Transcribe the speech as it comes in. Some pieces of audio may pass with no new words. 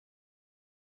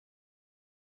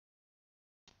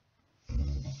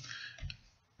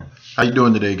How you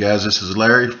doing today, guys? This is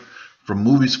Larry from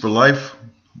Movies for Life,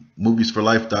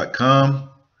 moviesforlife.com.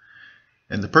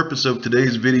 And the purpose of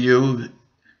today's video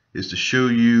is to show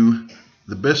you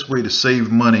the best way to save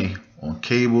money on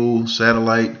cable,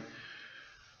 satellite,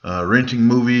 renting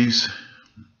movies.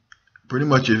 Pretty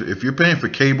much if you're paying for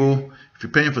cable, if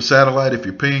you're paying for satellite, if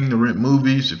you're paying to rent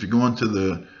movies, if you're going to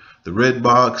the red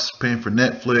box, paying for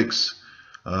Netflix,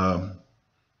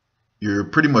 you're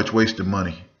pretty much wasting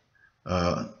money.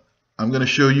 I'm going to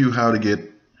show you how to get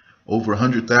over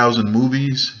 100,000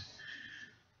 movies,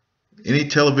 any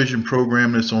television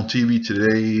program that's on TV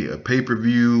today, a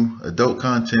pay-per-view, adult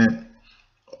content,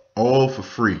 all for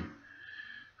free.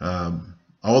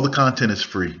 All the content is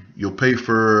free. You'll pay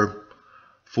for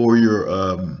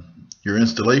your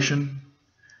installation,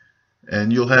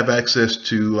 and you'll have access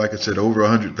to, like I said, over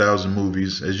 100,000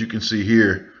 movies. As you can see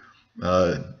here,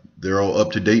 they're all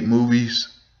up-to-date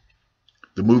movies.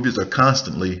 The movies are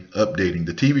constantly updating.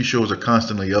 The TV shows are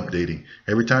constantly updating.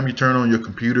 Every time you turn on your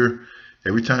computer,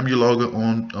 every time you log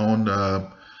on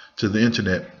to the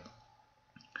internet,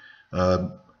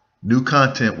 new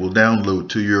content will download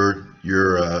to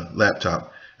your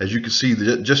laptop. As you can see,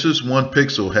 just this one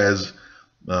pixel has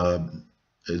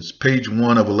it's page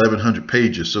one of 1,100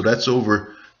 pages. So that's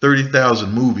over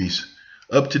 30,000 movies,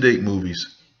 up-to-date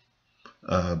movies,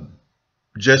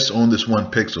 just on this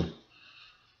one pixel.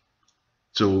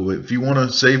 So if you want to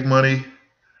save money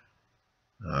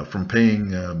from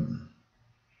paying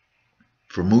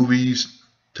for movies,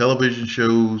 television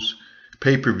shows,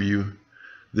 pay-per-view,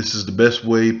 this is the best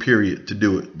way, period, to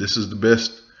do it. This is the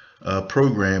best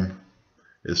program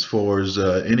as far as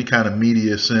any kind of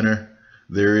media center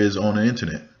there is on the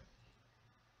internet.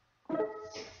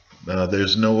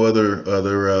 There's no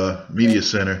other media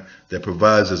center that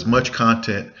provides as much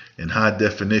content in high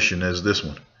definition as this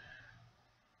one.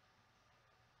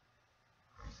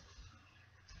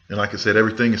 And like I said,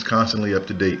 everything is constantly up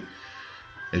to date.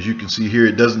 As you can see here,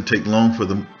 it doesn't take long for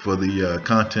the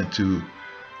content to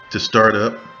start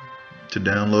up, to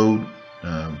download,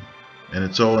 and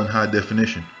it's all in high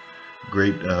definition.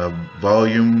 Great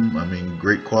volume,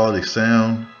 great quality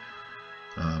sound.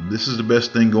 This is the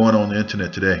best thing going on the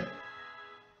internet today.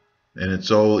 And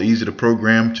it's all easy to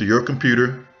program to your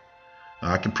computer.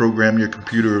 I can program your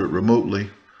computer remotely.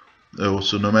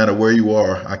 So no matter where you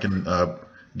are, I can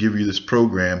give you this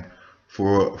program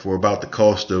for about the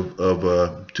cost of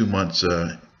 2 months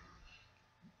of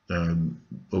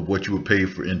what you would pay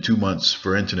for in 2 months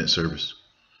for internet service.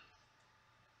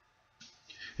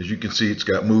 As you can see, it's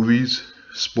got movies,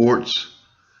 sports,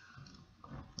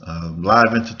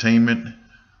 live entertainment,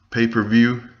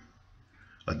 pay-per-view,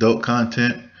 adult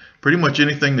content, pretty much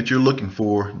anything that you're looking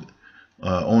for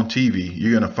on TV,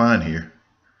 you're going to find here.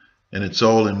 And it's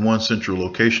all in one central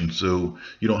location, so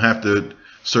you don't have to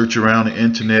search around the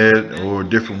internet or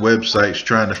different websites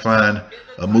trying to find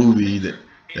a movie that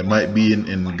might be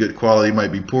in good quality,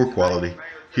 might be poor quality.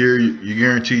 Here you're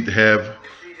guaranteed to have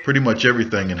pretty much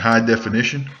everything in high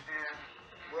definition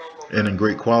and in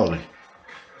great quality.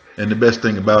 And the best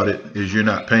thing about it is you're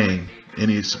not paying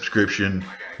any subscription,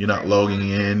 you're not logging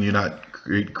in, you're not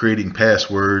creating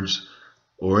passwords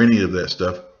or any of that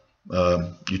stuff.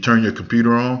 You turn your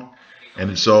computer on and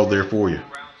it's all there for you.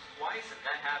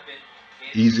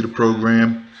 Easy to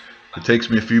program. It takes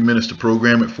me a few minutes to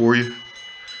program it for you.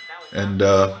 And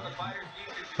like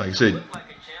I said,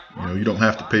 you don't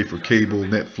have to pay for cable,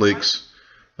 Netflix,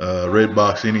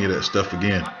 Redbox, any of that stuff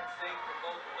again.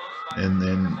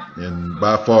 And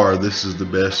by far, this is the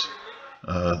best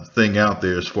thing out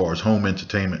there as far as home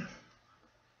entertainment.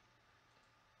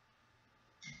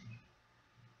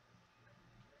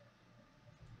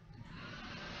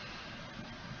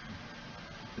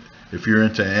 If you're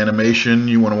into animation,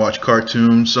 you want to watch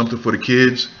cartoons, something for the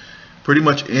kids, pretty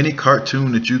much any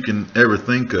cartoon that you can ever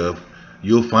think of,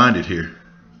 you'll find it here.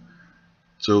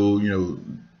 So,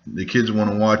 the kids want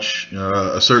to watch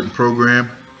a certain program,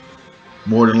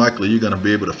 more than likely you're going to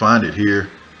be able to find it here,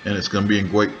 and it's going to be in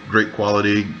great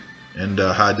quality and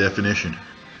high definition.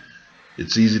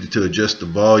 It's easy to adjust the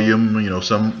volume.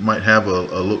 Some might have a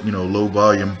low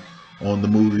volume on the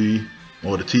movie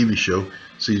or the TV show.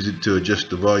 It's easy to adjust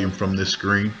the volume from this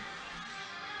screen.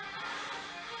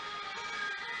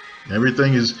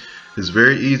 Everything is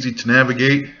very easy to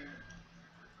navigate,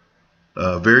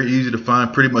 very easy to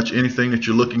find pretty much anything that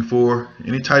you're looking for.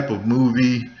 Any type of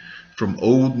movie, from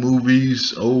old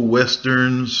movies, old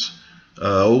westerns,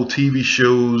 old TV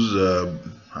shows.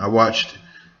 I watched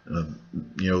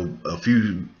a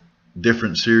few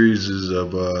different series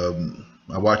of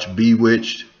I watched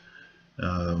Bewitched.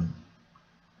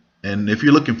 And if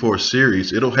you're looking for a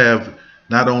series, it'll have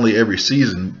not only every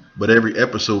season, but every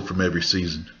episode from every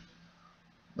season.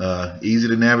 Easy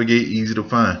to navigate, easy to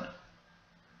find.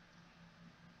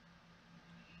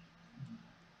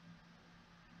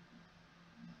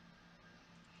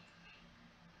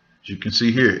 As you can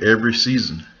see here, every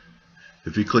season.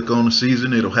 If you click on the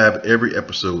season, it'll have every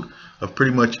episode of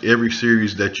pretty much every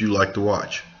series that you like to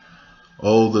watch.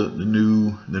 All the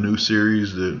new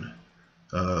series, the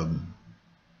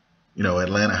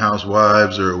Atlanta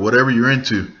Housewives or whatever you're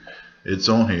into, it's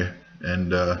on here,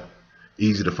 and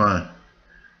easy to find.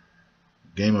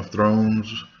 Game of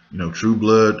Thrones, True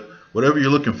Blood, whatever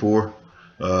you're looking for,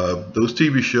 those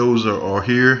TV shows are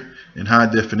here in high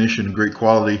definition, great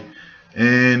quality,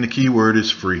 and the key word is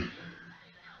free.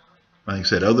 Like I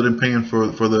said, other than paying for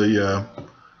the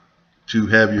to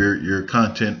have your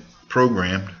content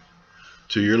programmed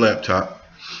to your laptop,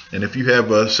 and if you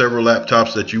have several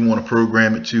laptops that you want to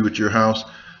program it to at your house,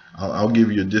 I'll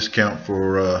give you a discount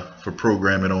for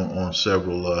programming on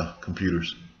several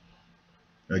computers.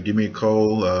 Give me a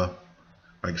call. Like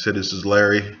I said, this is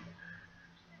Larry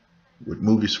with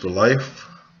Movies for Life.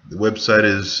 The website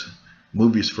is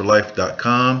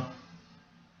moviesforlife.com.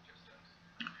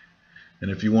 And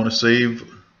if you want to save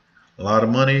a lot of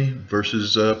money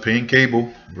versus paying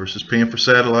cable, versus paying for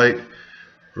satellite,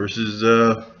 versus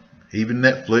even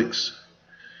Netflix,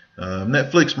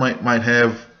 Netflix might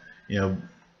have,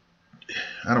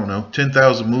 I don't know,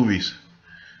 10,000 movies.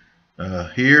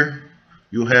 Here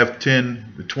you'll have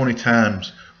 10 to 20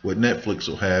 times what Netflix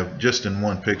will have just in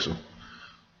one pixel.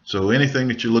 So anything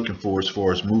that you're looking for as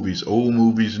far as movies, old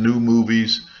movies, new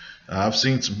movies, I've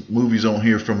seen some movies on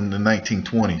here from the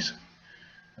 1920s.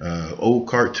 Old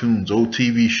cartoons, old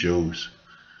TV shows.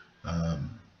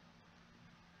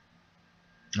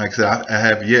 Like I said, I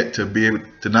have yet to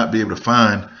not be able to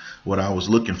find what I was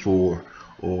looking for,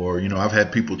 or I've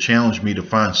had people challenge me to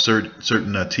find certain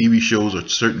TV shows or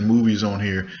certain movies on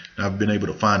here, and I've been able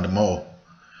to find them all.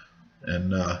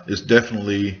 And it's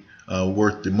definitely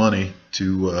worth the money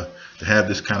to have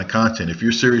this kind of content. If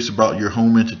you're serious about your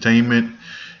home entertainment,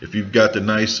 if you've got the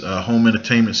nice home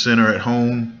entertainment center at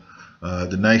home,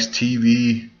 the nice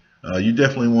TV, you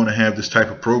definitely want to have this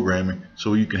type of programming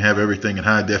so you can have everything in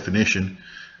high definition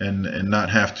and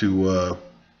not have to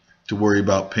worry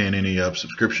about paying any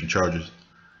subscription charges.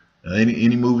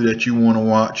 Any movie that you want to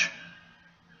watch,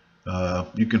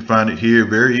 you can find it here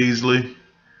very easily.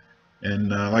 And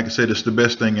like I said, it's the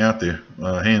best thing out there,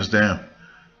 hands down.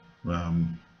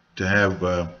 To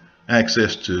have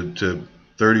access to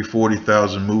 30,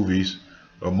 40,000 movies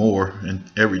or more in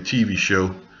every TV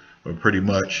show, or pretty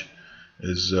much,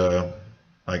 is like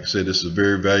I said, this is a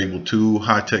very valuable tool.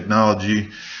 High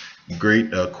technology,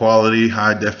 great quality,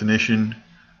 high definition.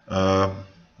 Well,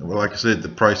 like I said, the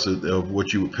price of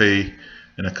what you would pay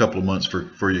in a couple of months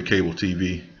for your cable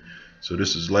TV. So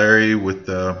this is Larry with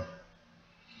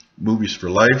Movies for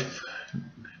Life,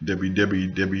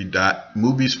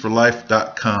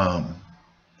 www.moviesforlife.com.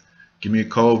 Give me a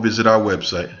call, visit our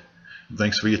website.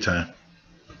 Thanks for your time.